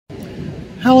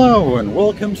Hello and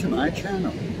welcome to my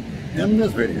channel. In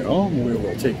this video we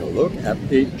will take a look at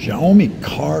the Xiaomi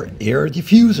car air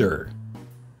diffuser.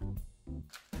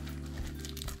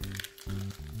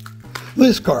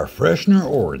 This car freshener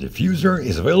or diffuser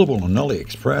is available on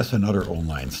AliExpress and other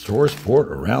online stores for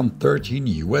around $13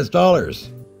 US.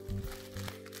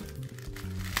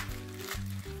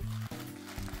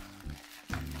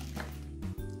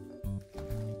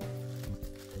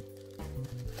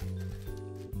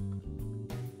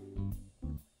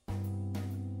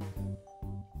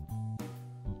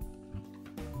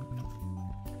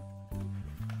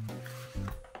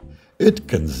 It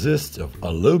consists of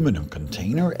aluminum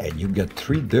container and you get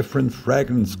 3 different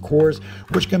fragrance cores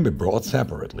which can be bought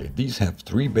separately. These have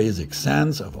 3 basic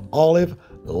scents of olive,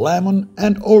 lemon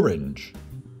and orange.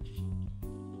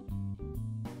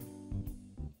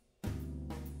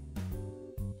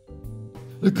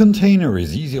 The container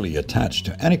is easily attached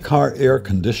to any car air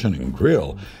conditioning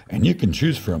grill and you can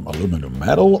choose from aluminum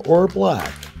metal or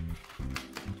black.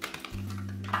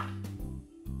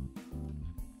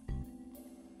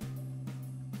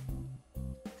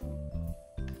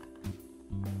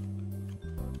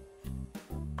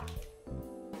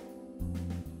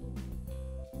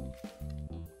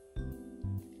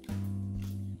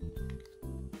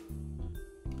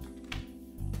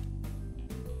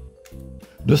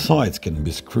 The sides can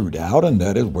be screwed out and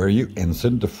that is where you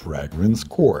insert the fragrance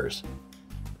cores.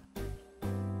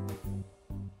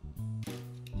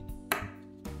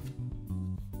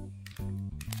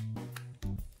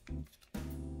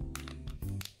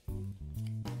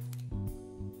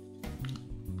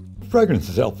 The fragrance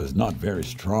itself is not very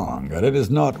strong and it is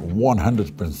not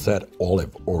 100%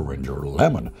 olive, orange or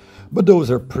lemon, but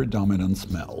those are predominant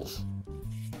smells.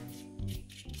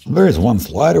 There is one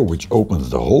slider which opens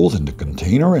the holes in the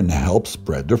container and helps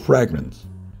spread the fragrance.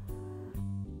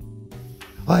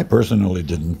 I personally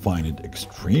didn't find it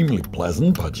extremely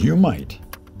pleasant, but you might.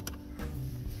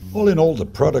 All in all, the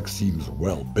product seems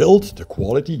well built, the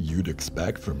quality you'd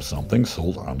expect from something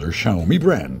sold under Xiaomi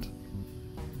brand.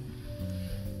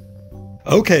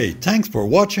 Okay, thanks for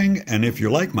watching, and if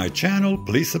you like my channel,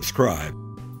 please subscribe.